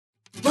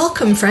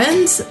Welcome,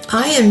 friends.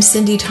 I am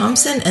Cindy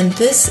Thompson, and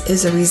this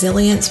is a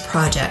Resilience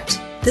Project.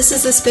 This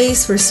is a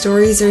space where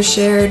stories are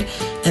shared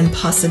and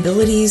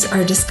possibilities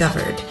are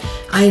discovered.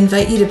 I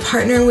invite you to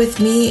partner with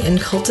me in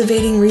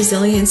cultivating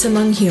resilience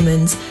among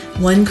humans,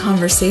 one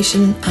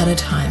conversation at a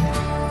time.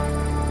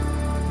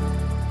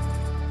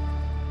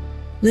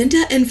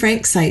 Linda and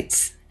Frank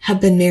Seitz have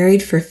been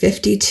married for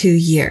 52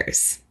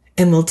 years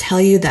and will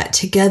tell you that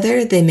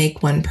together they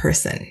make one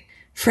person.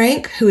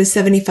 Frank, who is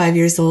 75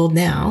 years old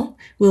now,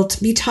 will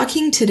be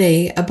talking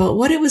today about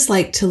what it was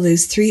like to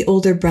lose 3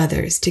 older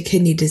brothers to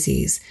kidney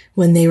disease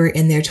when they were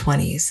in their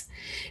 20s,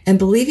 and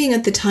believing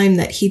at the time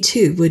that he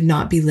too would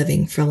not be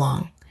living for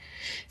long.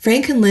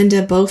 Frank and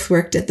Linda both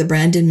worked at the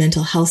Brandon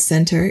Mental Health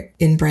Center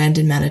in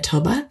Brandon,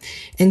 Manitoba,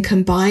 and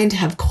combined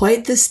have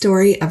quite the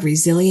story of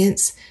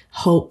resilience,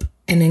 hope,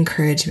 and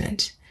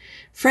encouragement.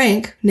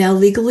 Frank, now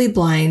legally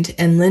blind,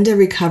 and Linda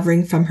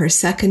recovering from her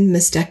second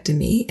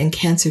mastectomy and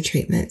cancer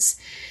treatments,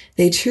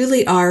 they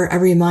truly are a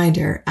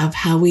reminder of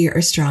how we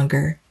are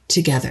stronger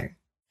together.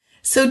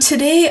 So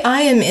today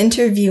I am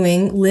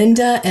interviewing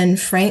Linda and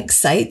Frank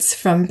Seitz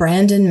from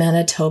Brandon,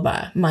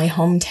 Manitoba, my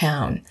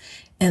hometown.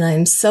 And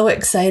I'm so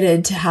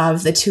excited to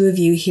have the two of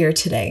you here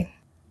today.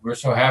 We're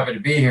so happy to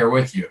be here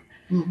with you.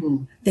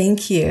 Mm-hmm.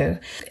 Thank you.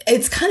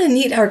 It's kind of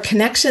neat, our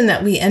connection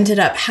that we ended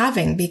up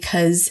having,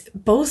 because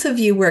both of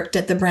you worked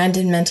at the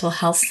Brandon Mental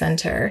Health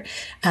Center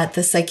at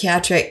the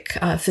psychiatric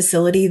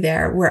facility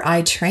there where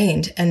I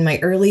trained in my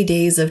early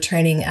days of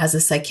training as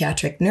a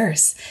psychiatric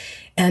nurse.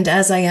 And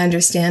as I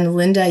understand,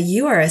 Linda,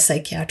 you are a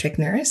psychiatric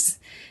nurse.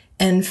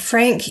 And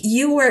Frank,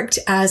 you worked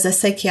as a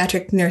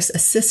psychiatric nurse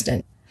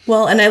assistant.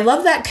 Well, and I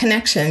love that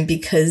connection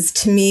because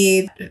to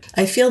me,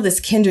 I feel this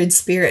kindred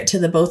spirit to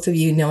the both of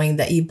you, knowing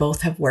that you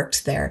both have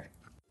worked there.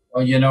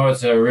 Well,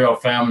 it's a real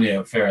family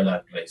affair,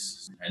 that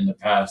place. In the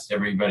past,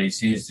 everybody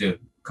seems to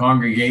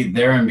congregate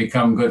there and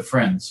become good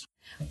friends.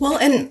 Well,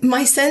 and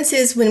my sense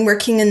is when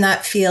working in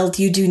that field,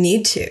 you do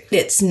need to.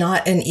 It's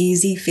not an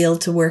easy field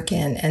to work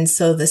in. And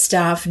so the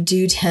staff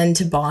do tend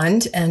to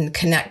bond and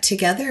connect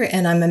together.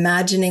 And I'm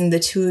imagining the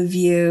two of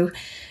you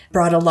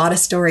brought a lot of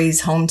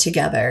stories home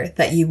together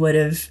that you would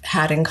have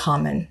had in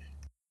common.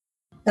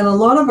 And a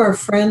lot of our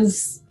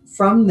friends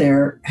from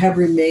there have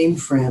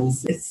remained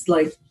friends. It's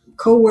like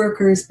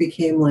co-workers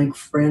became like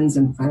friends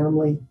and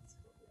family.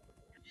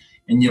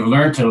 And you've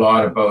learned a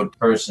lot about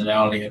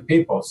personality of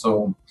people.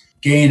 So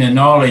gain a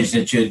knowledge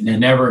that you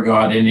never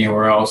got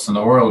anywhere else in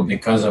the world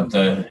because of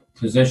the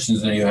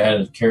positions that you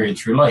had carried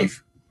through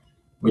life,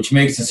 which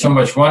makes it so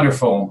much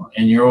wonderful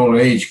in your old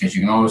age because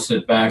you can always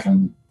sit back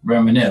and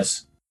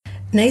reminisce.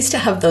 Nice to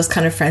have those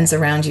kind of friends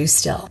around you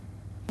still.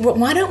 Well,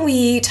 why don't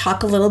we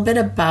talk a little bit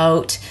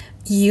about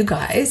you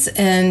guys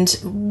and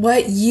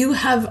what you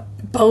have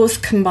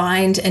both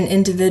combined and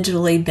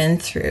individually been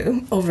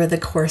through over the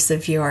course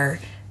of your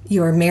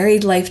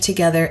married life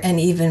together and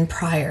even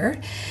prior.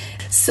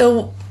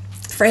 So,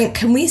 Frank,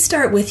 can we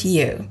start with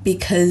you?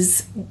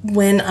 Because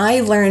when I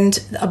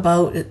learned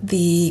about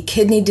the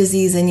kidney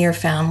disease in your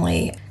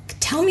family,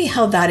 tell me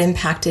how that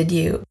impacted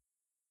you.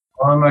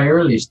 Well, in my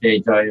early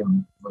stage, I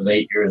was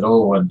 8 years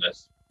old when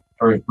this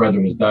first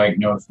brother was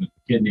diagnosed with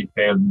kidney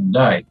failure and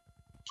died.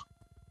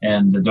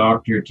 And the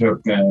doctor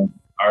took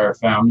our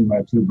family,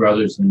 my 2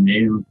 brothers and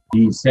me,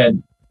 he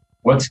said,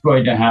 what's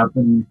going to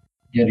happen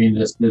getting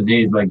this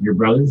disease like your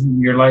brothers?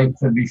 And your life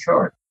could be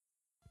short.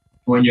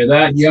 When you're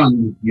that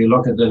young, you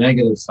look at the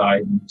negative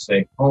side and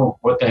say, oh,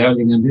 what the hell are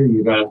you going to do?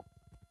 You got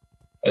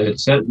a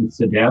sentence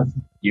to death.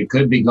 You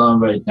could be gone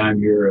by the time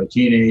you're a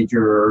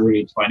teenager or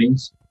early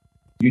 20s.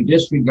 You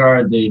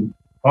disregard the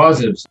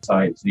positive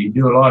side, so you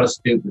do a lot of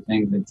stupid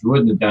things that you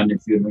wouldn't have done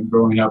if you'd been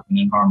growing up in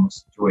a normal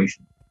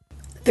situation.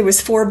 There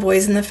was 4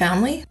 boys in the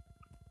family?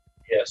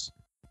 Yes,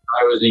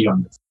 I was the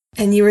youngest.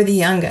 And you were the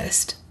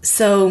youngest.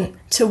 So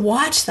to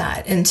watch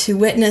that and to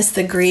witness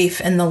the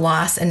grief and the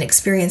loss and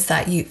experience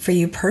that for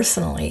you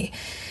personally,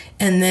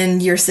 and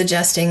then you're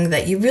suggesting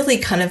that you really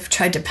kind of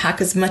tried to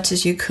pack as much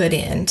as you could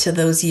into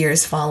those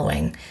years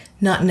following,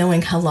 not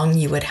knowing how long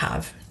you would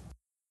have.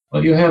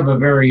 Well, you have a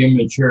very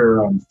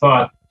immature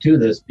thought to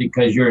this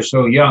because you're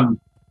so young.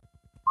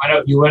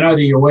 You went out of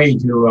your way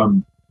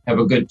to have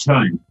a good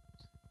time.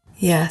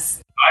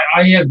 Yes.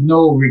 I have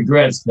no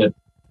regrets that,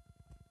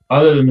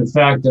 other than the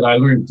fact that I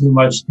learned too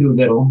much too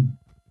little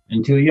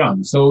and too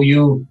young. So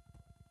you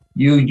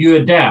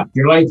adapt.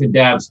 Your life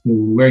adapts to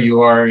where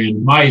you are,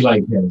 and my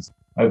life has.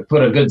 I've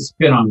put a good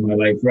spin on my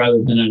life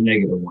rather than a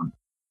negative one.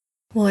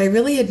 Well, I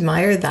really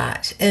admire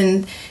that.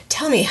 And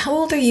tell me, how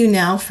old are you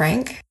now,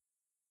 Frank?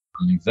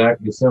 I'm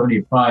exactly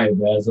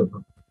 75 as of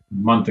a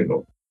month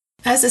ago.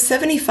 As a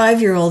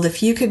 75-year-old,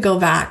 if you could go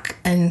back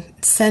and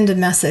send a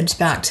message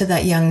back to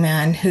that young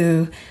man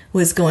who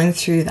was going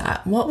through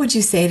that, what would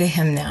you say to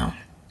him now?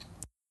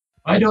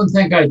 I don't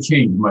think I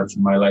changed much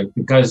in my life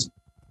because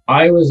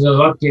I was a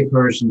lucky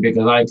person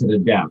because I could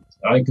adapt.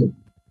 I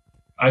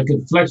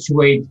could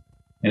fluctuate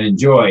and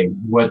enjoy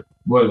what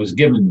was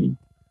given me.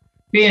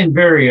 Being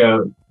very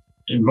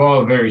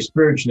involved very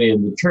spiritually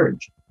in the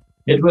church,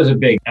 it was a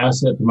big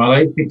asset to my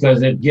life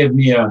because it gave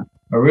me a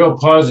a real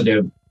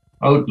positive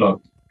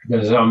outlook,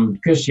 because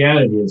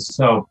Christianity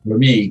itself, for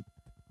me,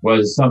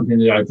 was something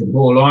that I could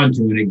hold on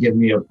to, and it gave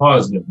me a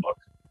positive look.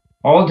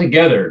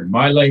 Altogether,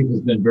 my life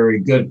has been very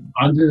good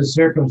under the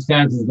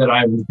circumstances that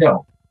I was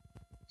dealt.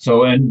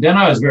 So, and then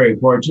I was very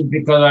fortunate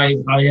because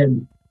I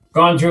had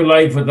gone through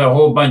life with a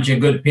whole bunch of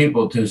good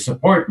people to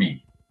support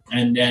me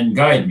and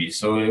guide me.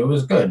 So it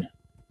was good.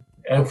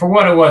 For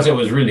what it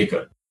was really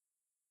good.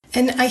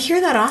 And I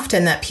hear that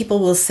often, that people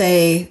will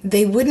say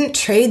they wouldn't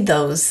trade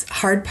those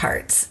hard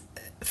parts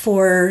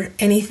for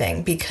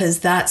anything because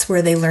that's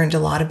where they learned a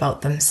lot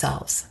about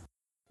themselves.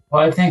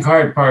 Well, I think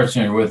hard parts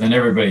are within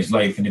everybody's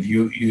life. And if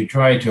you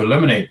try to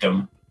eliminate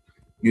them,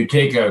 you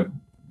take a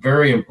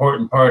very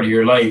important part of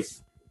your life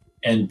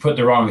and put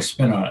the wrong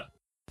spin on it.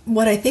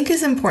 What I think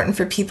is important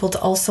for people to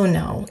also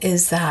know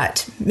is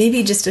that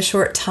maybe just a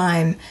short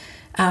time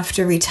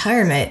after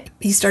retirement,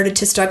 he started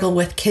to struggle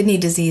with kidney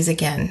disease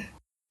again.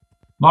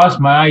 Lost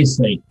my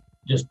eyesight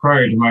just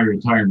prior to my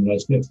retirement. I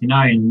was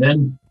 59, and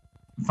then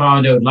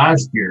found out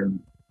last year,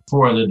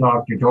 before the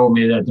doctor told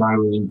me that I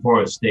was in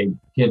fourth stage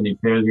kidney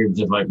failure,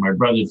 just like my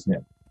brother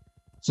said.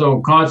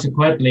 So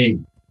consequently,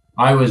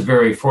 I was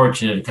very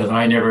fortunate because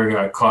I never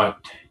got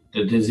caught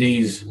the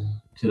disease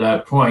to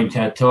that point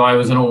until I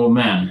was an old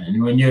man.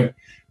 And when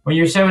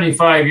you're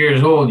 75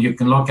 years old, you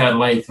can look at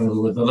life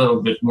with a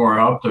little bit more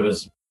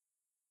optimism.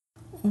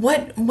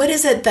 What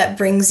is it that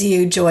brings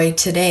you joy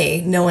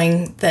today,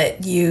 knowing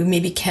that you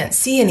maybe can't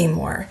see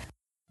anymore?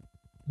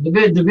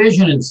 The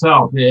vision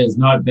itself has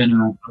not been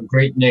a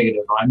great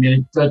negative. I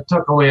mean, it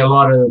took away a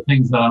lot of the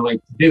things that I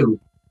like to do,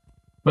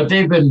 but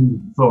they've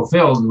been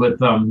fulfilled with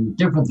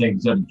different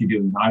things that you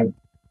do.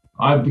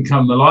 I've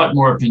become a lot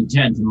more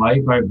content in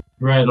life. I've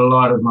read a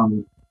lot of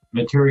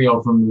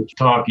material from the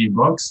talking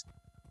books.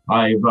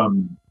 I've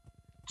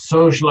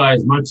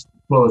socialized much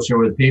closer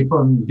with people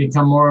and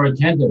become more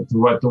attentive to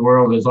what the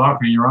world is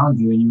offering around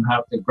you, and you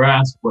have to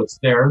grasp what's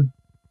there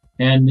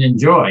and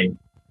enjoy.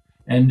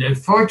 And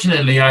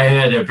fortunately, I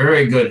had a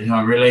very good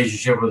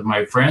relationship with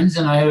my friends,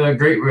 and I had a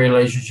great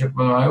relationship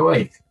with my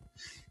wife.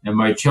 And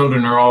my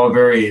children are all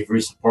very,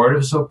 very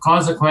supportive. So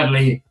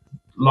consequently,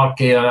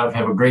 lucky enough, I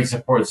have a great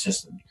support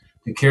system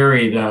to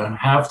carry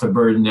half the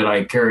burden that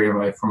I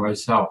carry for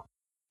myself.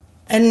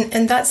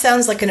 And that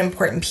sounds like an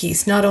important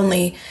piece, not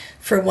only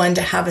for one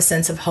to have a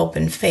sense of hope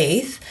and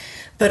faith,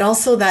 but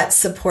also that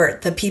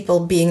support, the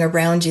people being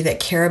around you that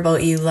care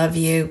about you, love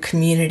you,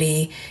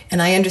 community.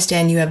 And I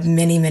understand you have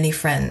many, many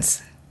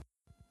friends.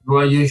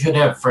 Well, you should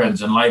have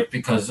friends in life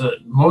because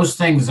most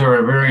things that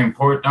are very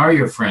important are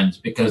your friends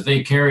because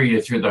they carry you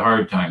through the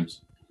hard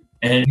times.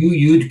 And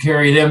you'd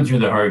carry them through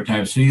the hard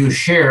times. So you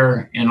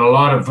share in a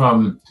lot of,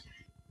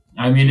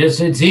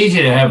 it's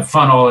easy to have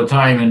fun all the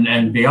time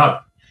and be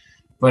up.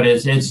 But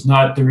it's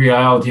not the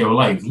reality of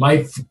life.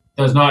 Life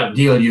does not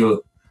deal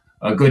you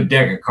a good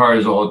deck of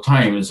cards all the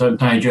time, and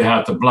sometimes you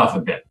have to bluff a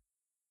bit.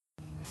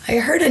 I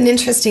heard an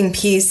interesting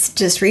piece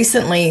just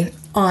recently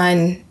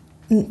on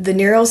the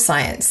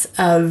neuroscience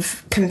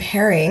of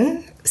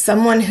comparing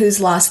someone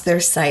who's lost their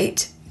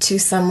sight to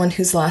someone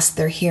who's lost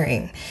their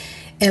hearing.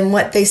 And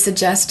what they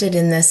suggested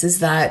in this is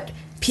that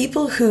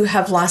people who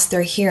have lost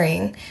their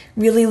hearing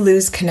really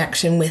lose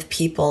connection with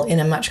people in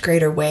a much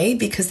greater way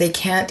because they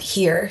can't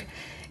hear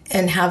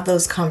and have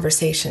those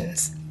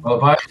conversations. Well,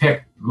 if I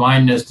pick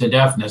blindness to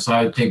deafness,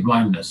 I would take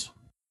blindness.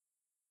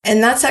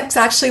 And that's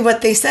actually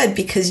what they said,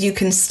 because you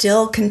can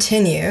still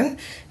continue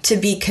to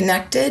be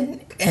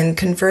connected and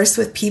converse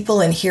with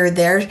people and hear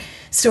their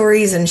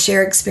stories and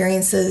share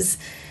experiences.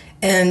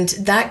 And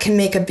that can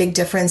make a big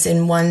difference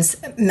in one's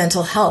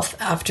mental health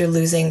after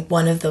losing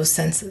one of those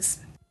senses.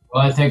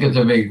 Well, I think it's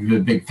a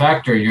big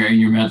factor in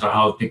your mental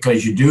health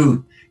because you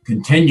do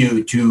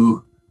continue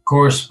to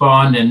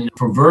correspond and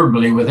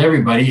proverbially with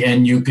everybody,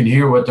 and you can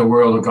hear what the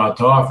world has got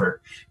to offer.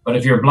 But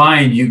if you're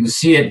blind, you can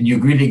see it, and you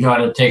really got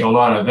to take a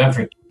lot of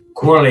effort to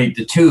correlate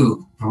the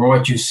two from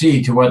what you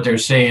see to what they're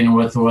saying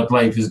with what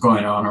life is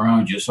going on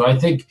around you. So I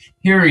think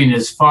hearing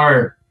is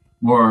far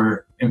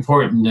more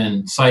important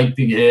than sight.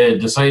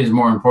 The sight is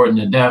more important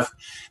than deaf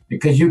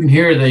because you can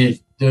hear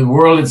the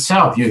world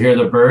itself. You hear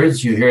the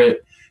birds, you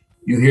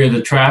hear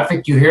the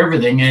traffic, you hear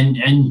everything,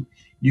 and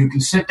you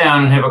can sit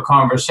down and have a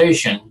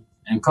conversation.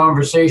 And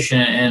conversation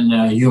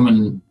in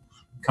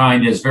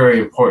humankind is very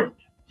important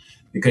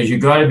because you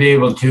got to be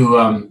able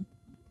to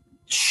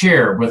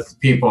share with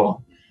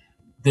people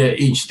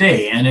each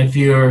day. And if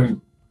you're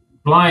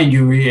blind,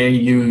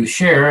 you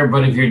share,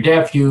 but if you're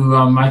deaf,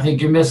 I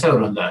think you miss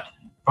out on that.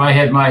 If I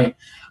had my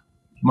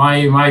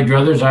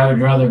druthers, I would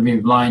rather be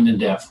blind than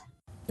deaf.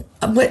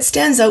 What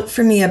stands out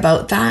for me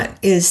about that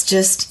is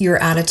just your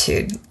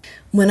attitude.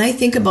 When I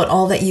think about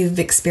all that you've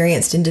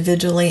experienced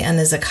individually and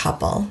as a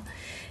couple,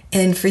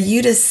 and for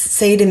you to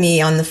say to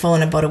me on the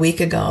phone about a week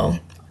ago,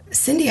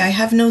 Cindy, I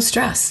have no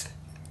stress.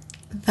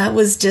 That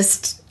was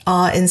just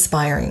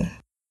awe-inspiring.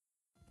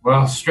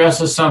 Well,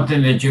 stress is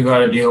something that you got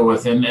to deal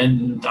with.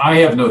 And I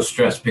have no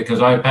stress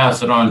because I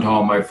pass it on to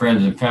all my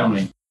friends and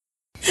family.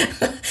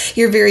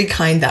 You're very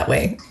kind that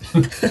way.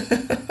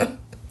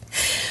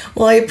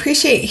 Well, I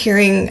appreciate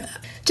hearing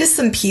just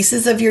some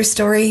pieces of your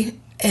story.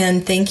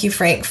 And thank you,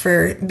 Frank,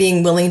 for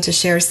being willing to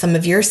share some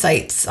of your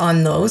sights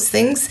on those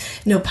things.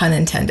 No pun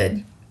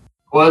intended.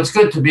 Well, it's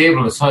good to be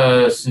able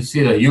to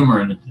see the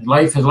humor in it.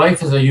 Life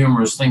is a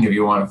humorous thing if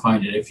you want to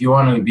find it. If you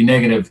want to be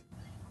negative,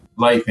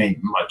 life ain't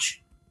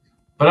much.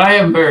 But I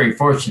am very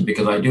fortunate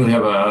because I do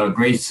have a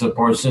great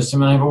support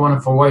system, and I have a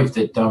wonderful wife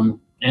that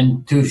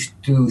and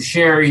to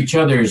share each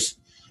other's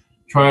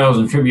trials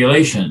and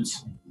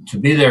tribulations, to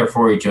be there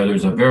for each other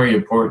is a very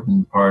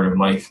important part of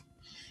life,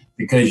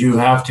 because you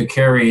have to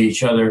carry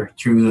each other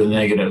through the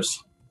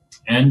negatives.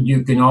 And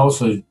you can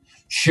also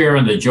share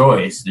in the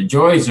joys. The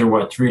joys are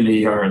what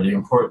really are the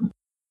important.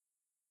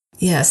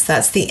 Yes,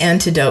 that's the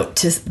antidote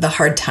to the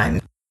hard time.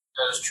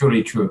 That is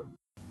truly true.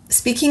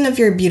 Speaking of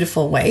your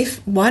beautiful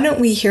wife, why don't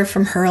we hear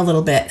from her a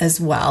little bit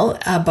as well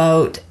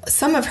about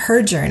some of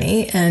her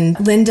journey? And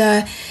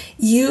Linda,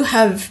 you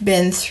have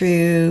been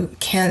through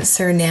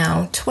cancer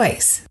now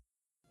twice.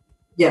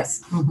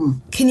 Yes.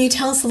 Mm-hmm. Can you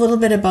tell us a little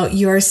bit about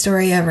your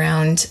story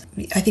around,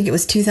 I think it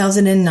was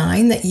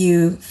 2009 that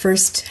you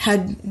first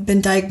had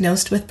been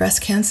diagnosed with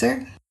breast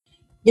cancer?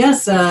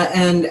 Yes,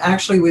 and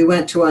actually we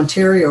went to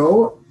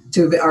Ontario,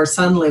 our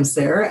son lives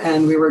there,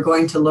 and we were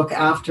going to look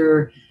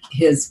after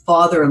his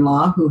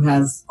father-in-law who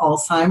has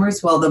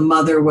Alzheimer's while the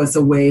mother was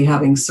away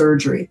having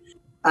surgery.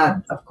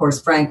 Of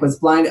course, Frank was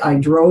blind. I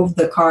drove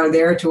the car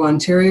there to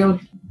Ontario,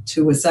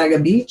 to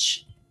Wasaga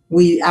Beach.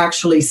 We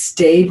actually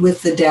stayed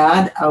with the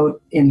dad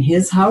out in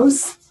his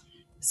house,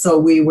 so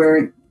we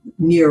were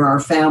near our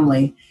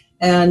family.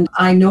 And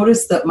I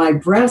noticed that my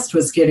breast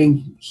was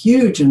getting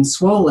huge and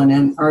swollen,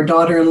 and our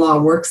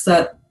daughter-in-law works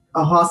at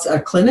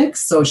a clinic,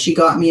 so she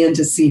got me in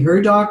to see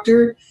her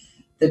doctor.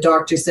 The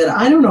doctor said,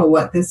 I don't know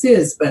what this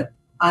is, but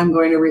I'm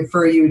going to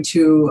refer you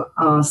to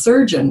a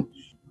surgeon.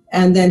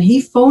 And then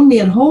he phoned me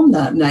at home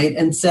that night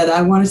and said,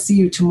 I want to see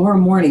you tomorrow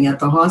morning at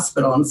the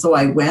hospital. And so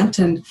I went,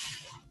 and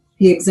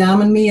he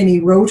examined me, and he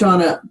wrote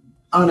on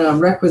a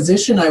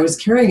requisition I was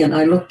carrying, and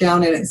I looked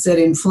down and it said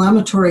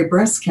inflammatory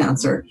breast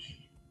cancer.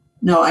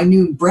 Now, I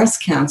knew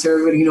breast cancer,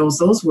 everybody knows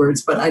those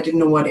words, but I didn't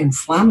know what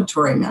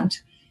inflammatory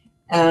meant.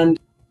 And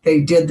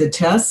they did the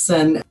tests,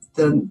 and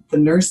the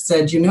nurse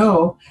said,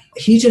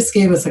 he just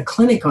gave us a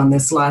clinic on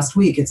this last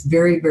week. It's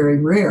very, very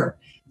rare.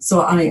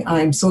 So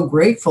I'm so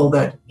grateful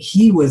that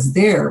he was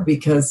there,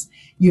 because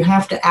you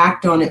have to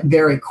act on it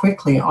very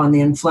quickly on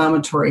the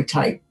inflammatory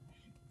type.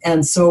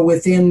 And so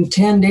within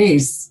 10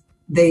 days,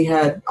 they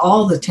had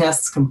all the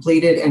tests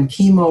completed and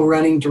chemo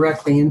running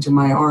directly into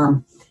my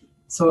arm.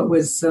 So it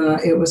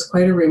was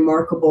quite a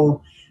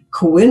remarkable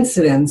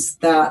coincidence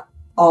that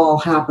all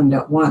happened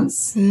at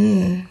once.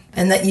 And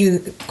that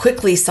you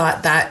quickly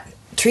sought that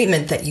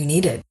treatment that you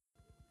needed.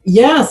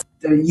 Yes.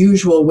 The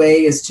usual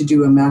way is to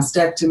do a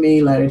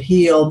mastectomy, let it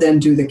heal, then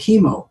do the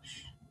chemo.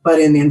 But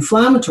in the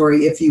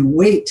inflammatory, if you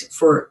wait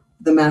for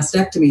the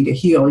mastectomy to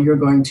heal, you're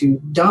going to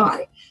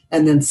die.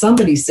 And then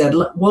somebody said,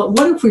 well,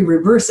 what if we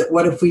reverse it?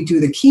 What if we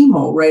do the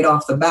chemo right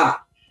off the bat?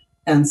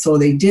 And so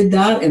they did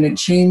that, and it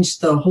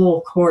changed the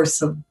whole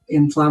course of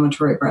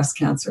inflammatory breast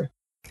cancer.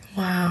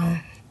 Wow.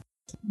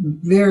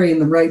 Very in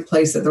the right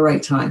place at the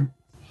right time.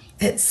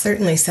 It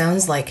certainly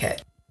sounds like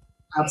it.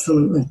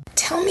 Absolutely.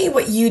 Tell me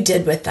what you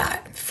did with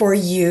that for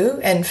you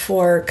and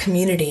for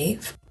community.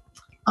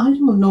 I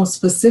don't know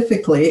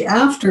specifically.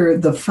 After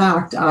the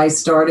fact, I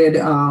started,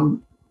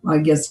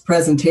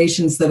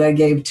 presentations that I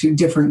gave to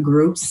different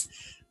groups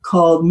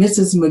called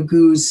Mrs.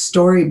 MaGoo's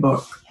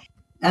Storybook.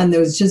 And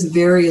there was just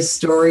various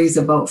stories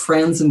about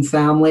friends and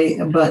family,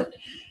 but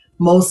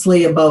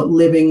mostly about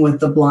living with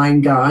the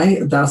blind guy,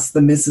 thus the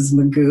Mrs.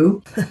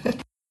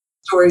 MaGoo.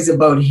 Stories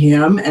about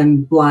him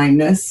and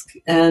blindness,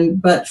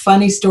 but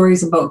funny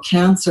stories about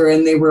cancer,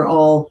 and they were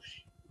all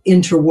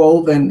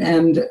interwoven.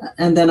 And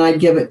then I'd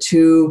give it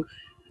to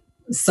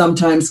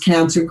sometimes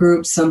cancer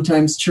groups,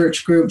 sometimes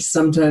church groups,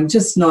 sometimes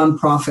just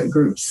nonprofit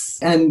groups,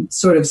 and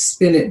sort of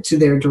spin it to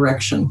their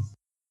direction.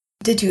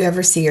 Did you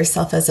ever see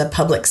yourself as a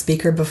public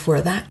speaker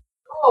before that?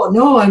 Oh,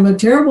 no, I'm a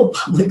terrible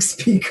public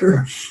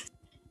speaker.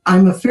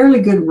 I'm a fairly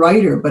good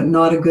writer, but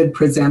not a good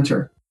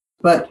presenter.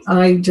 But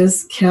I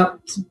just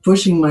kept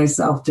pushing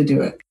myself to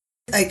do it.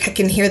 I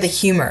can hear the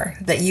humor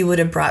that you would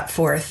have brought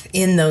forth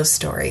in those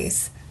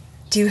stories.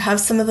 Do you have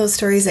some of those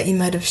stories that you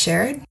might have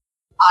shared?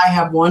 I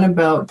have one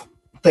about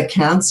the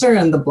cancer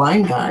and the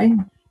blind guy.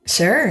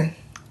 Sure.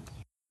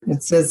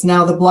 It says,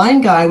 now the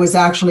blind guy was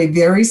actually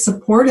very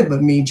supportive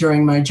of me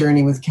during my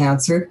journey with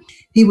cancer.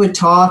 He would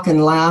talk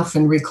and laugh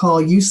and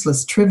recall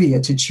useless trivia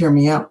to cheer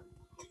me up.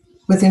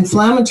 With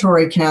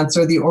inflammatory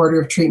cancer, the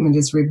order of treatment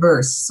is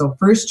reversed. So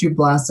first you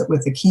blast it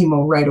with the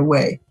chemo right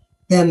away,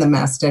 then the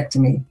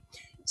mastectomy.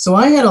 So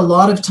I had a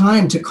lot of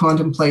time to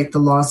contemplate the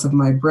loss of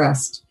my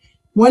breast.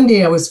 One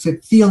day I was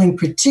feeling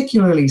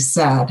particularly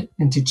sad,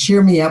 and to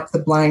cheer me up, the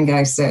blind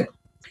guy said,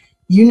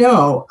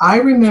 I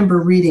remember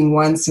reading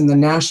once in the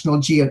National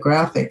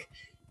Geographic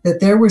that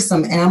there were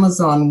some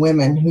Amazon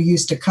women who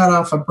used to cut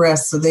off a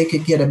breast so they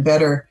could get a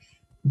better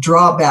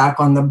drawback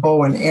on the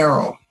bow and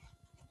arrow.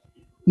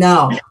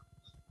 Now,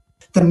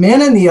 The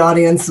men in the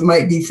audience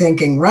might be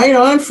thinking, right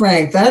on,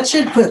 Frank, that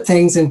should put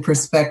things in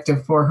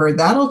perspective for her.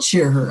 That'll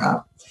cheer her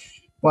up.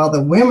 While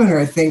the women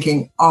are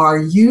thinking, are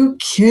you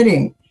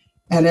kidding?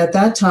 And at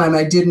that time,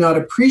 I did not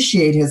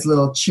appreciate his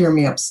little cheer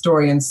me up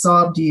story and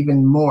sobbed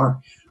even more.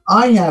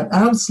 I have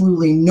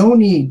absolutely no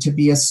need to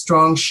be a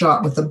strong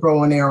shot with a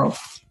bow and arrow.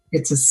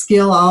 It's a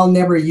skill I'll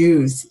never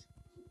use.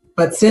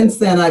 But since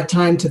then, I've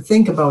time to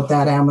think about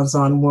that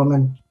Amazon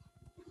woman.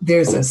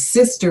 There's a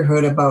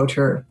sisterhood about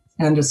her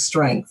and a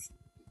strength.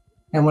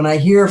 And when I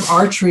hear of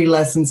archery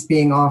lessons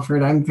being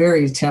offered, I'm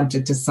very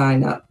tempted to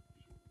sign up.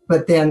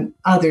 But then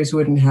others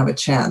wouldn't have a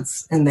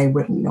chance and they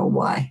wouldn't know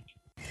why.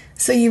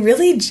 So you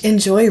really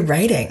enjoy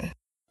writing.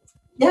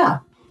 Yeah.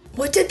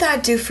 What did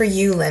that do for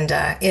you,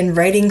 Linda, in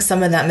writing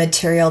some of that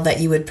material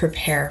that you would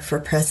prepare for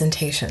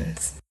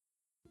presentations?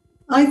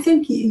 I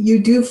think you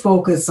do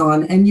focus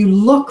on and you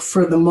look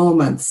for the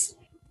moments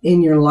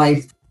in your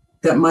life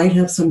that might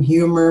have some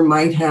humor,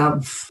 might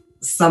have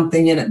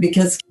something in it,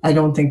 because I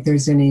don't think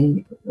there's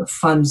any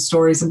fun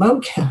stories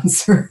about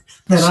cancer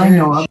that Sure. I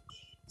know of.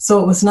 So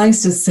it was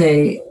nice to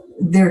say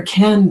there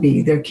can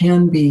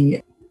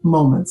be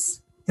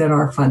moments that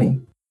are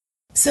funny.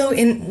 So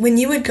when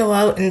you would go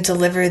out and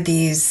deliver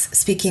these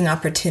speaking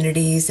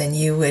opportunities and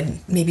you would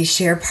maybe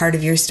share part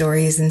of your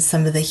stories and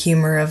some of the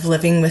humor of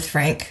living with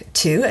Frank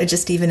too,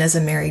 just even as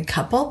a married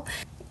couple,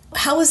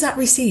 how was that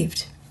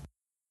received?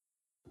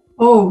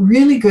 Oh,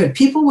 really good.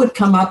 People would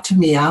come up to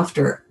me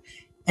after,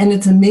 and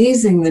it's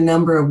amazing the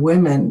number of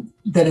women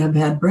that have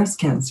had breast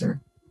cancer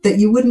that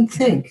you wouldn't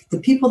think, the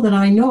people that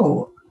I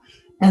know,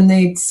 and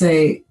they'd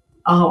say,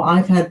 oh,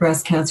 I've had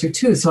breast cancer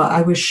too. So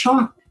I was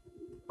shocked,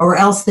 or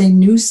else they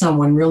knew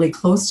someone really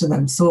close to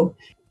them. So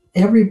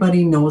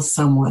everybody knows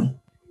someone.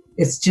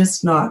 It's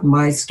just not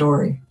my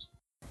story.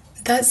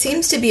 That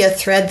seems to be a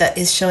thread that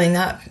is showing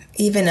up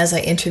even as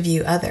I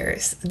interview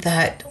others,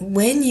 that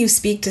when you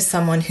speak to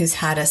someone who's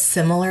had a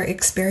similar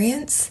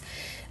experience,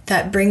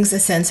 that brings a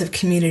sense of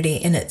community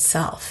in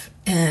itself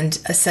and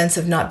a sense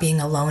of not being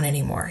alone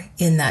anymore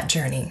in that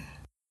journey.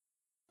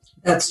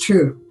 That's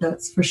true.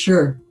 That's for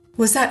sure.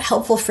 Was that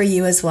helpful for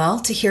you as well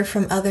to hear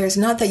from others?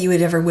 Not that you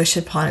would ever wish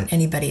upon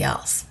anybody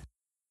else.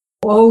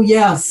 Oh,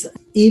 yes.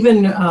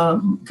 Even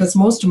because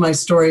most of my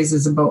stories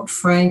is about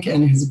Frank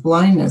and his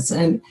blindness.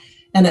 And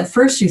at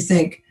first you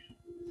think,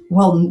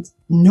 well,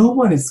 no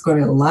one is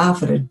going to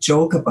laugh at a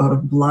joke about a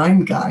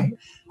blind guy.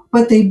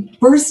 But they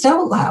burst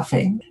out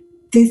laughing.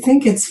 They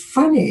think it's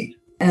funny.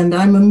 And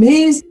I'm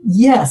amazed.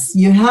 Yes,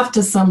 you have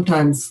to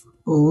sometimes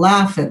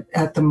laugh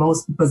at the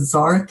most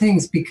bizarre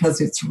things because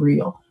it's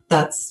real.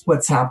 That's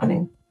what's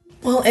happening.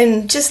 Well,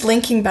 and just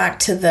linking back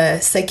to the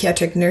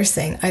psychiatric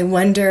nursing, I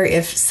wonder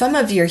if some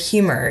of your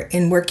humor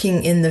in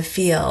working in the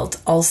field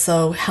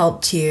also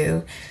helped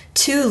you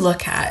to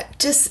look at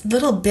just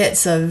little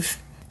bits of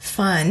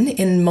fun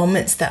in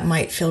moments that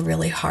might feel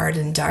really hard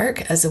and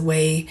dark as a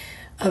way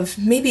of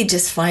maybe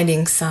just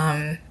finding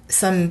some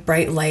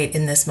bright light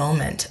in this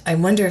moment. I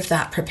wonder if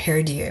that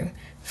prepared you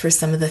for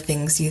some of the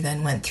things you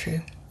then went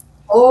through.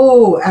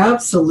 Oh,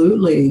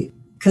 absolutely.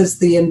 Because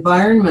the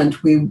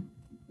environment we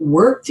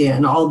worked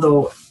in,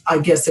 although I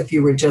guess if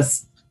you were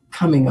just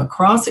coming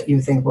across it,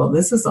 you think, well,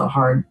 this is a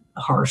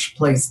harsh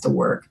place to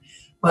work.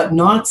 But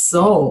not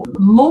so.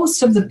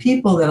 Most of the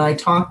people that I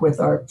talk with,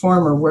 our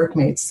former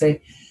workmates,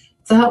 say,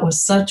 that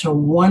was such a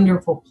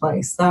wonderful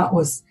place. That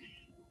was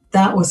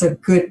a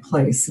good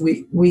place.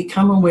 We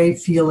come away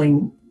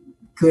feeling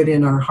good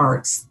in our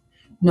hearts,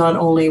 not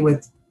only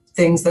with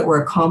things that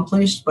were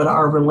accomplished, but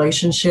our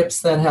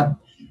relationships that have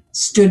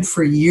stood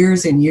for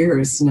years and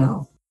years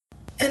now.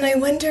 And I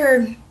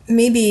wonder,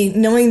 maybe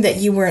knowing that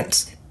you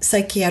weren't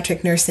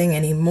psychiatric nursing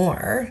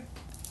anymore,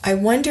 I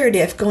wondered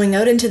if going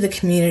out into the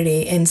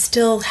community and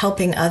still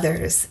helping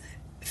others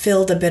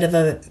filled a bit of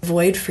a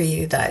void for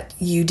you that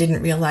you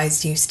didn't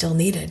realize you still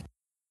needed.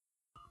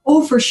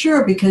 Oh, for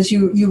sure, because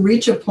you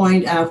reach a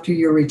point after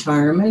your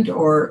retirement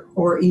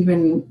or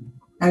even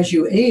as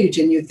you age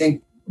and you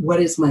think,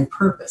 what is my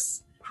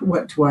purpose?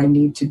 What do I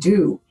need to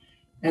do?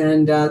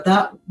 And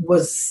that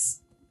was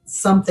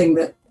something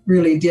that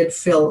really did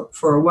fill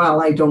for a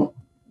while. I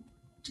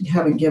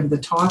haven't given the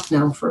talk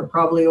now for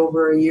probably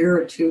over a year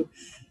or two.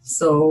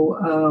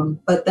 So,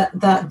 but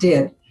that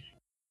did.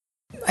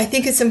 I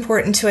think it's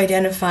important to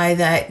identify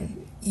that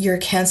your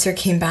cancer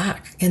came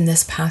back in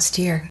this past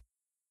year.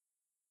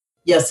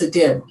 Yes, it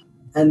did.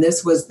 And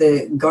this was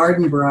the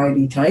garden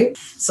variety type.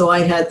 So I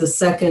had the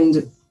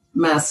second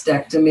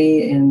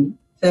mastectomy in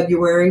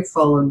February,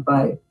 followed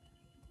by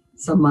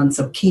some months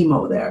of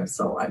chemo there.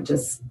 So I'm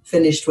just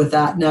finished with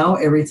that now.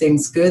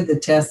 Everything's good. The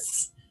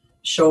tests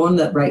showing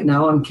that right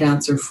now I'm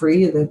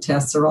cancer-free. The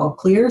tests are all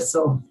clear.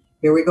 So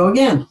here we go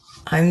again.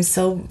 I'm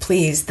so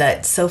pleased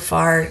that so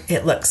far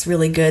it looks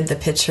really good. The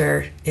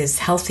picture is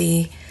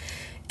healthy.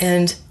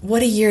 And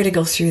what a year to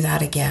go through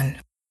that again.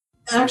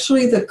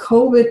 Actually, the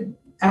COVID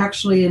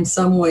in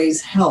some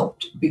ways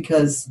helped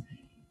because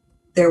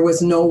there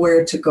was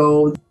nowhere to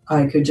go.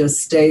 I could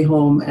just stay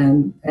home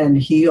and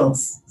heal,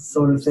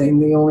 sort of thing.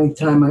 The only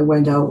time I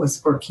went out was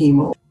for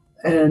chemo.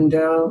 And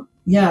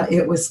yeah,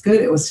 it was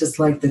good. It was just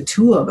like the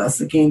two of us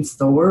against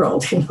the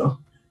world, you know.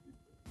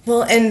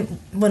 Well, and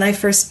when I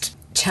first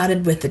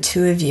chatted with the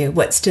two of you,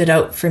 what stood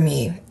out for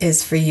me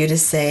is for you to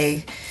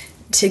say,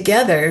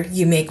 together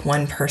you make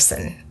one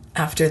person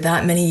after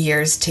that many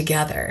years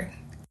together.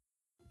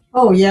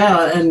 Oh,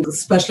 yeah. And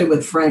especially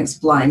with Frank's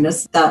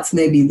blindness, that's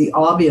maybe the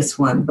obvious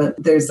one. But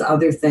there's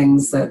other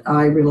things that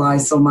I rely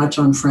so much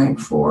on Frank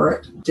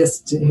for,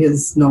 just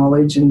his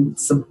knowledge and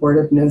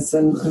supportiveness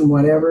and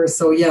whatever.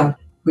 So, yeah,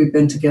 we've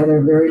been together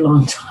a very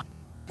long time.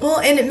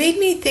 Well, and it made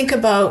me think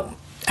about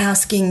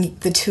asking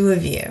the two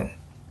of you,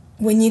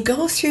 when you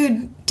go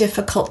through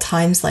difficult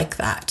times like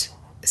that,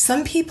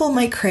 some people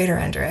might crater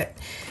under it.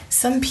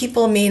 Some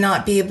people may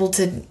not be able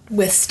to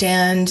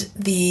withstand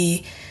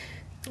the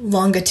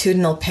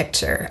longitudinal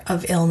picture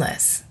of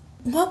illness.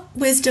 What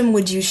wisdom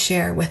would you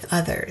share with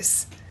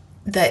others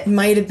that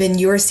might have been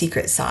your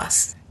secret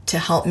sauce to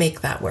help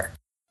make that work?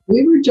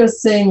 We were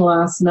just saying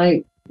last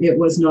night, it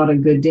was not a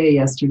good day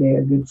yesterday.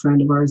 A good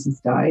friend of ours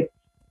has died.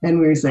 And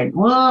we were saying,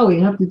 wow,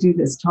 we have to do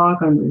this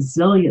talk on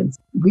resilience.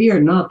 We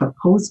are not the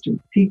poster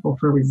people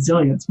for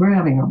resilience. We're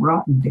having a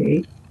rotten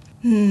day.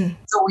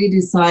 So we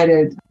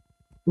decided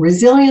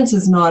resilience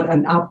is not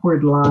an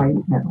upward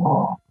line at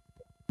all.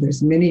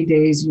 There's many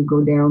days you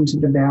go down to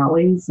the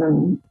valleys,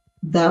 and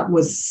that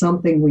was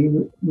something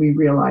we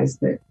realized,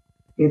 that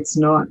it's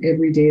not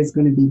every day is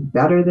going to be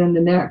better than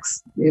the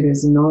next. It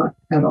is not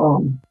at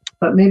all.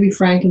 But maybe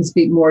Frank can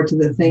speak more to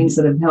the things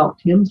that have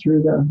helped him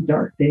through the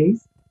dark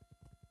days.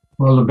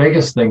 Well, the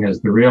biggest thing is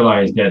to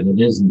realize that it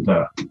isn't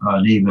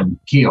an even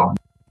keel.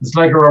 It's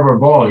like a rubber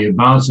ball. You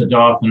bounce it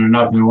often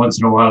enough, and once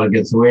in a while it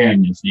gets away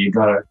on you. So you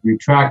got to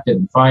retract it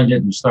and find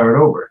it and start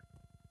over.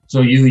 So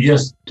you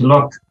just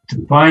look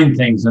to find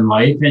things in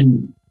life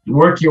and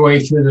work your way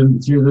through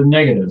the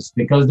negatives,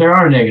 because there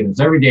are negatives.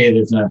 Every day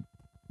there's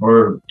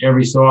or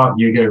every so often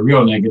you get a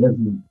real negative.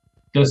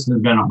 This has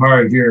been a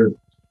hard year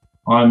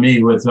on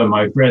me with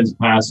my friends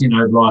passing.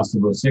 I've lost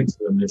about 6 of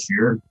them this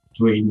year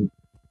between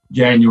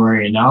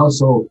January and now.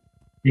 So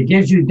it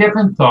gives you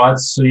different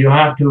thoughts. So you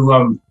have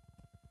to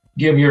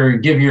give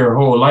your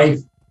whole life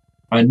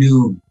a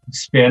new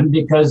spin,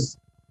 because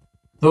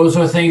those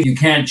are things you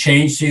can't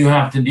change, so you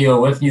have to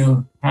deal with.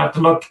 You have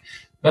to look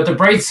at the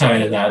bright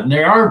side of that. And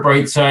there are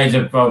bright sides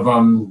of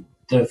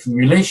the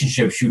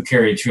relationships you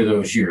carried through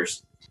those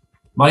years.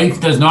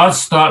 Life does not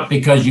stop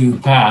because you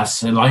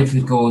pass, and life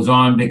goes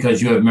on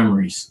because you have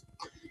memories.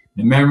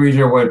 The memories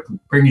are what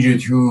brings you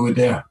through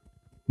the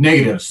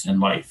negatives in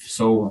life.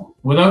 So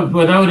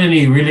without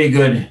any really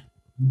good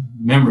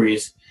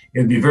memories,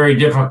 it'd be very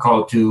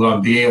difficult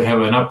to be able to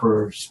have an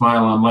upper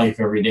smile on life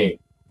every day.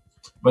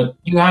 But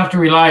you have to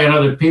rely on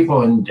other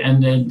people and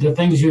the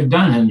things you've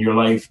done in your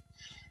life,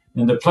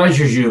 and the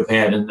pleasures you've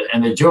had,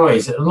 and the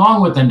joys,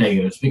 along with the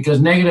negatives,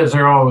 because negatives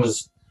are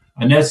always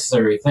a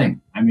necessary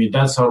thing. I mean,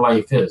 that's how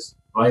life is.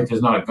 Life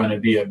is not going to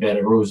be a bed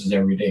of roses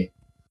every day.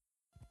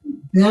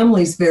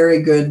 Family's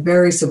very good,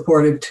 very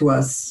supportive to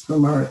us,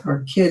 from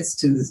our kids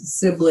to the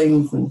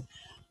siblings, and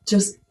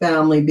just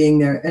family being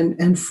there.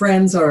 And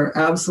friends are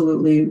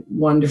absolutely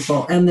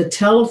wonderful. And the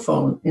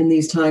telephone in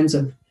these times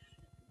of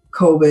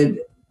COVID,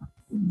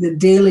 the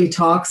daily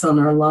talks on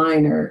our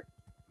line are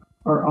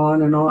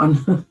on and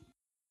on.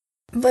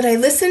 But I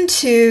listened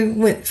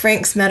to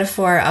Frank's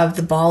metaphor of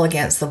the ball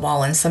against the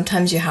wall, and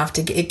sometimes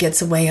it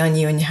gets away on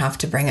you and you have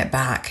to bring it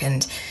back.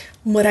 And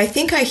what I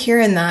think I hear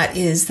in that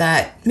is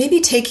that maybe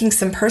taking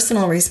some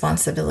personal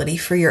responsibility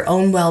for your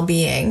own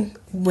well-being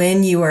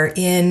when you are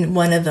in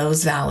one of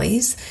those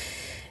valleys,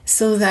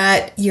 so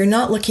that you're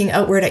not looking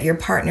outward at your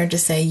partner to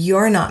say,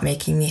 you're not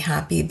making me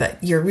happy,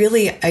 but you're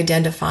really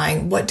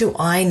identifying, what do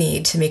I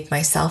need to make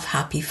myself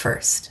happy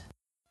first?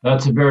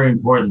 That's a very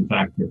important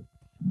factor.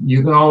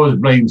 You can always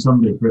blame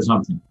somebody for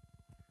something.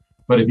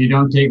 But if you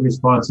don't take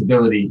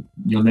responsibility,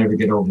 you'll never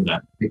get over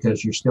that,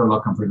 because you're still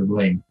looking for the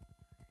blame.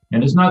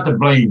 And it's not the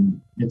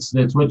blame. It's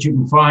what you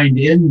can find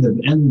in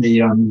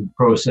the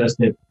process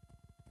that,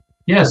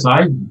 yes,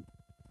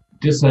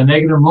 just a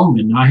negative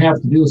moment. I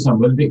have to do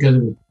something, because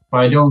if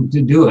I don't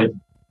do it,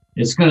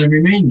 it's going to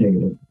remain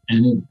negative.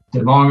 And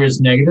the longer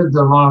it's negative,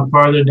 the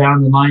farther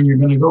down the line you're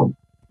going to go.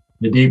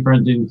 The deeper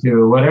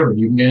into whatever,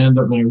 you can end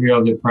up in a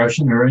real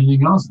depression or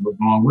anything else that goes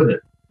along with it.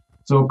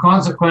 So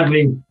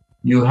consequently,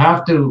 you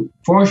have to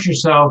force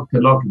yourself to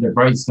look at the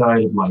bright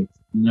side of life.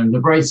 And the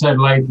bright side of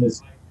life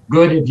is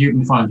good if you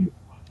can find it.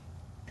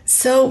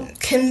 So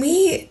can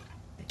we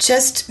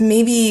just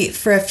maybe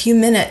for a few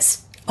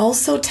minutes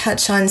also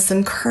touch on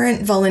some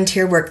current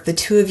volunteer work the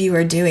two of you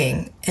are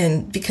doing?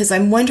 And because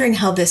I'm wondering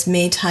how this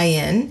may tie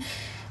in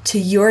to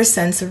your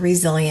sense of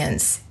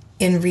resilience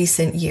in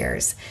recent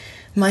years.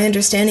 My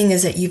understanding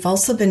is that you've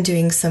also been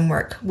doing some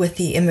work with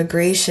the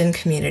immigration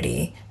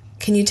community.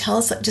 Can you tell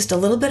us just a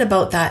little bit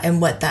about that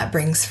and what that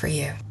brings for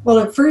you? Well,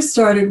 it first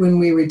started when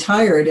we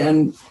retired,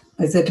 and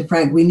I said to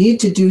Frank, we need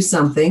to do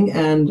something.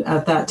 And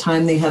at that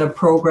time, they had a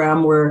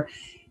program where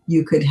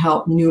you could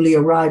help newly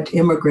arrived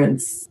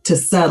immigrants to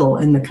settle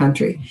in the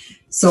country.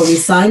 So we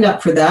signed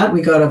up for that.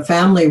 We got a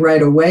family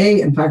right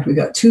away. In fact, we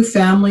got 2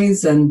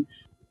 families, and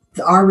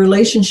our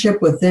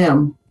relationship with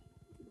them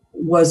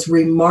was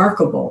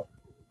remarkable.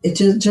 It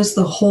just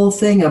the whole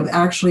thing of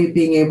actually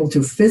being able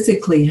to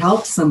physically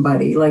help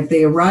somebody. Like,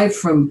 they arrived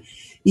from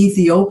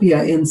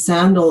Ethiopia in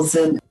sandals,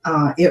 and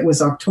it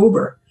was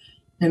October.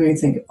 And we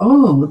think,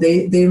 oh,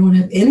 they don't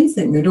have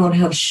anything. They don't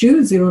have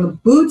shoes. They don't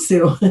have boots. They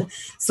don't.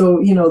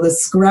 So, the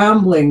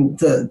scrambling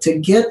to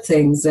get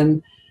things.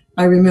 And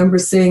I remember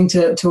saying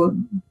to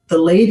the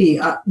lady,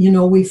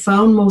 we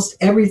found most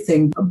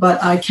everything,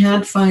 but I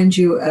can't find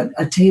you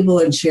a table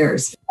and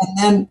chairs. And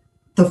then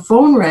the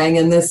phone rang,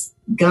 and this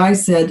guy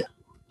said,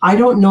 I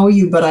don't know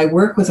you, but I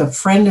work with a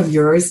friend of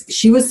yours.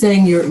 She was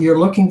saying you're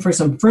looking for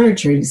some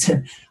furniture. He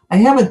said, I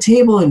have a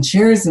table and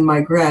chairs in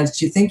my garage.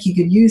 Do you think you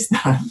could use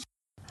that?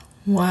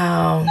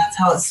 Wow. That's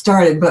how it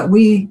started. But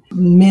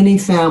many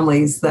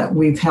families that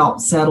we've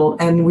helped settle,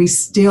 and we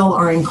still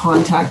are in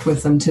contact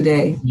with them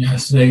today.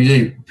 Yes,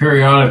 they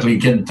periodically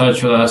get in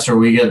touch with us, or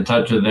we get in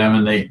touch with them,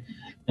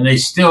 and they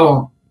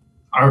still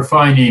are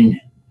finding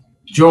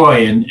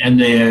joy in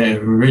the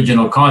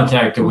original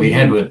contact that we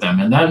had with them.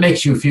 And that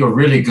makes you feel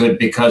really good,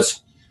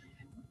 because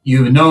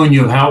you've known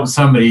you've helped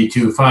somebody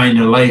to find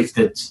a life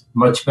that's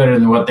much better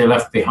than what they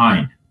left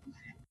behind.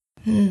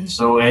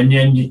 So, and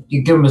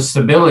you give them a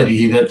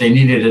stability that they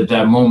needed at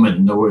that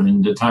moment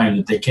in the time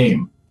that they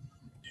came.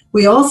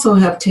 We also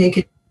have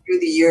taken through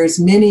the years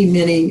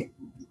many,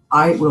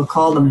 I will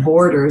call them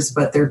boarders,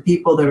 but they're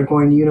people that are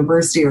going to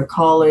university or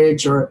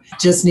college or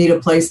just need a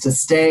place to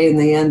stay, and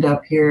they end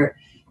up here.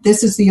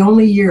 This is the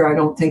only year I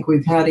don't think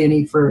we've had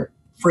any for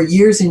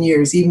years and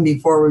years, even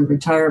before we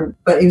retired.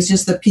 But it was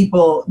just that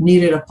people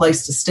needed a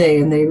place to stay,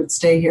 and they would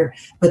stay here.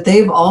 But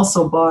they've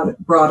also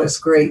brought us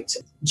great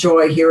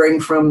joy hearing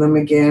from them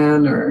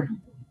again. Or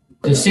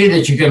to see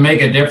that you can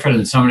make a difference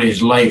in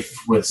somebody's life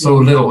with so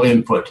little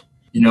input.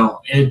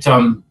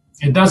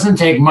 It doesn't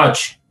take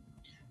much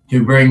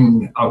to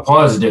bring a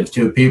positive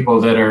to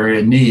people that are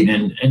in need.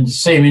 And the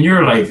same in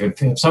your life.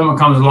 If someone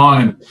comes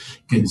along and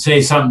can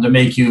say something to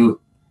make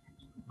you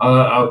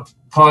a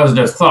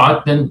positive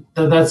thought, then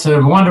that's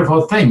a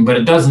wonderful thing. But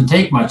it doesn't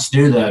take much to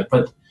do that.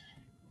 But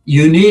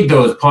you need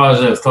those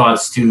positive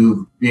thoughts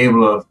to be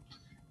able to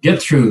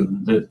get through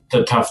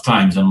the tough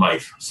times in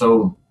life.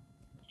 So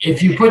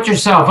if you put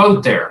yourself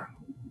out there,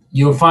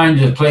 you'll find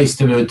a place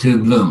to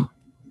bloom.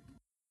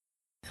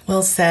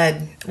 Well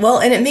said. Well,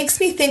 and it makes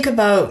me think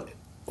about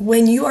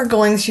when you are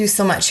going through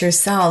so much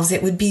yourselves,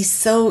 it would be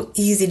so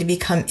easy to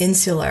become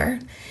insular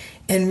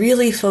and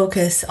really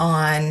focus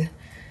on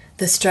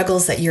the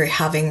struggles that you're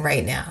having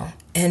right now.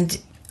 And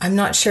I'm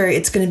not sure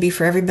it's going to be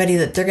for everybody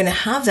that they're going to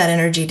have that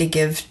energy to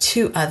give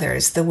to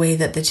others the way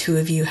that the two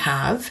of you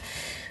have.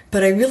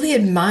 But I really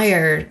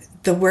admire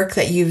the work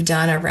that you've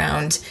done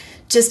around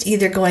just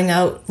either going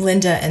out,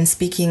 Linda, and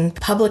speaking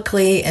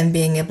publicly and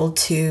being able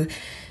to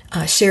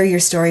share your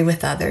story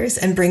with others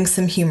and bring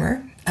some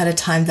humor at a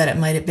time that it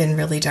might have been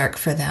really dark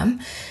for them,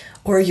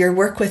 or your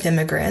work with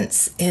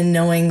immigrants in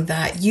knowing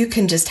that you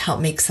can just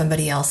help make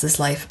somebody else's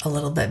life a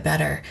little bit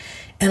better.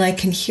 And I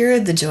can hear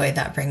the joy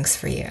that brings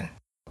for you.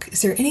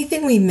 Is there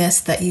anything we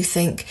missed that you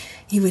think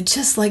you would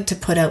just like to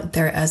put out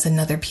there as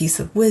another piece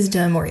of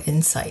wisdom or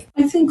insight?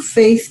 I think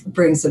faith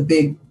brings a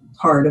big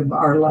part of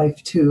our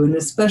life too, and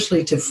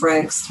especially to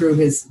Frank's through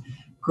his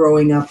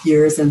growing up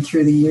years and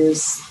through the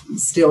years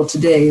still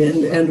today.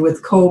 And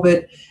with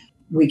COVID,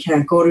 we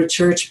can't go to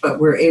church, but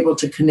we're able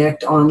to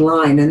connect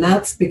online. And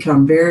that's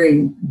become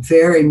very,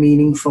 very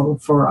meaningful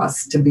for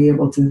us to be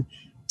able to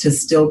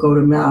still go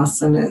to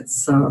Mass. And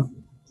it's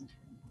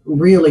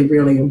really,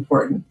 really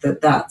important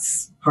that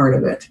that's part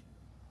of it.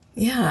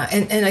 Yeah,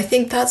 and I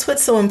think that's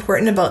what's so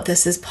important about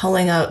this is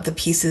pulling out the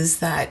pieces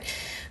that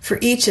for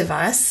each of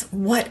us,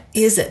 what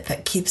is it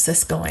that keeps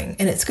us going?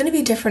 And it's going to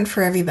be different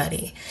for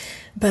everybody.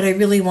 But I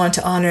really want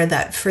to honor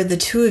that for the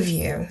two of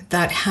you,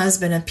 that has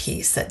been a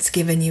piece that's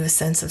given you a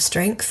sense of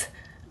strength,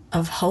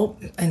 of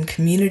hope and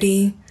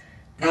community.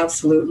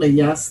 Absolutely,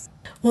 yes.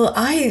 Well,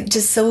 I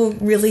just so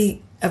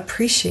really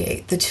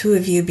appreciate the two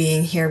of you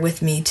being here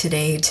with me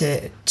today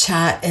to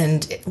chat.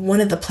 And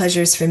one of the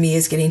pleasures for me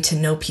is getting to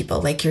know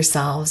people like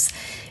yourselves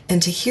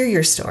and to hear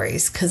your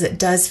stories, because it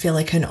does feel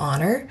like an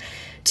honor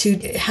to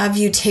have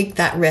you take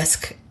that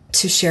risk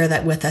to share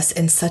that with us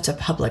in such a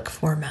public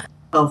format.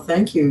 Well,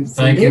 thank you.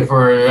 Thank you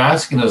for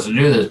asking us to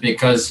do this,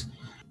 because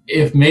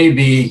it may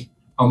be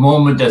a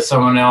moment that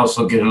someone else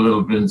will get a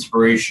little bit of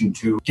inspiration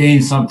to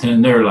gain something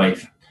in their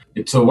life.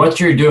 So what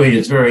you're doing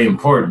is very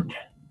important.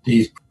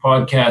 These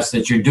podcasts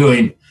that you're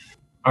doing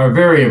are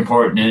very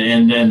important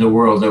in the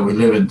world that we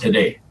live in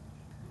today.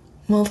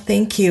 Well,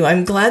 thank you.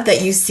 I'm glad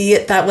that you see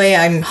it that way.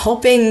 I'm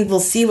hoping we'll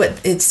see what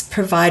it's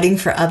providing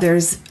for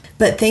others.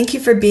 But thank you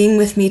for being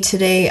with me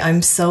today.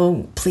 I'm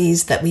so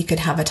pleased that we could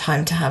have a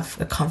time to have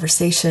a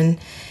conversation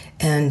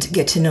and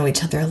get to know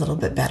each other a little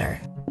bit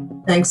better.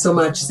 Thanks so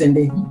much,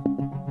 Cindy.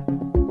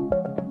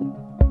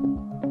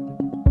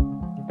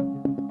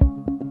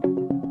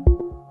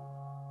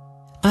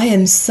 I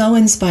am so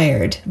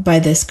inspired by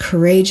this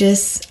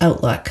courageous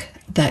outlook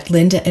that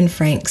Linda and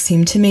Frank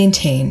seem to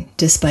maintain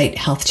despite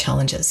health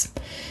challenges.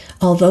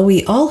 Although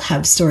we all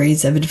have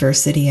stories of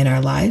adversity in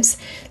our lives,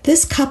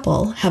 this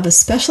couple have a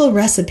special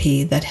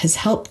recipe that has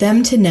helped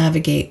them to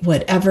navigate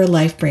whatever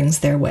life brings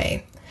their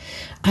way.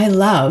 I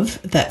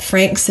love that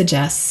Frank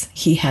suggests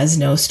he has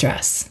no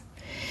stress.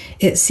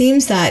 It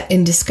seems that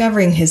in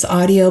discovering his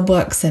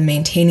audiobooks and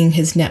maintaining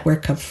his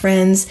network of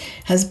friends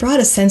has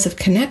brought a sense of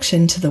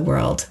connection to the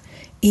world,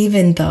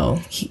 even though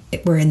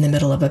we're in the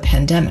middle of a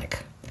pandemic.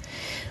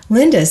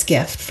 Linda's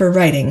gift for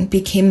writing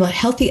became a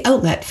healthy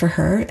outlet for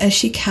her as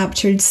she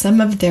captured some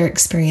of their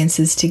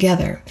experiences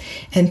together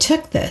and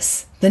took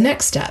this, the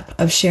next step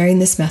of sharing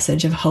this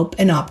message of hope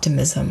and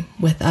optimism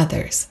with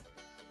others.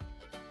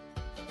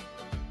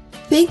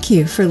 Thank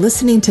you for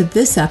listening to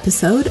this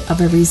episode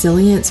of A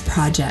Resilience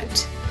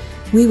Project.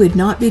 We would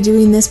not be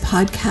doing this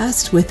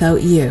podcast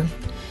without you.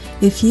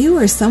 If you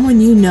or someone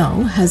you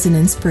know has an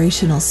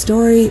inspirational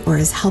story or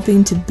is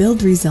helping to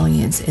build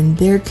resilience in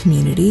their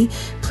community,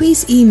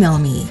 please email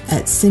me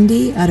at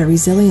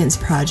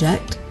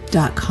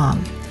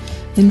cindy@aresilienceproject.com.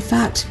 In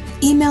fact,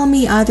 email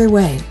me either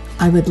way.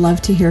 I would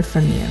love to hear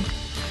from you.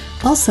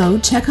 Also,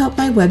 check out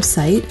my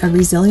website,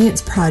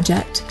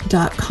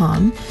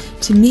 aresilienceproject.com,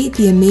 to meet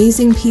the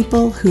amazing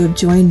people who have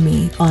joined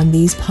me on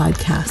these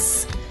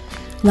podcasts.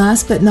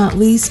 Last but not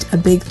least, a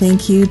big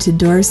thank you to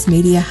Doris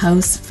Media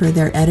House for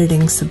their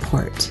editing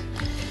support.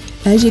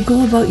 As you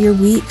go about your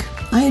week,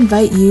 I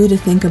invite you to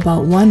think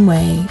about one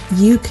way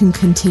you can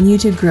continue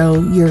to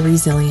grow your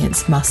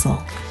resilience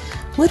muscle.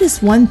 What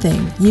is one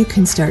thing you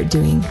can start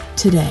doing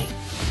today?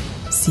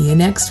 See you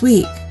next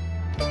week.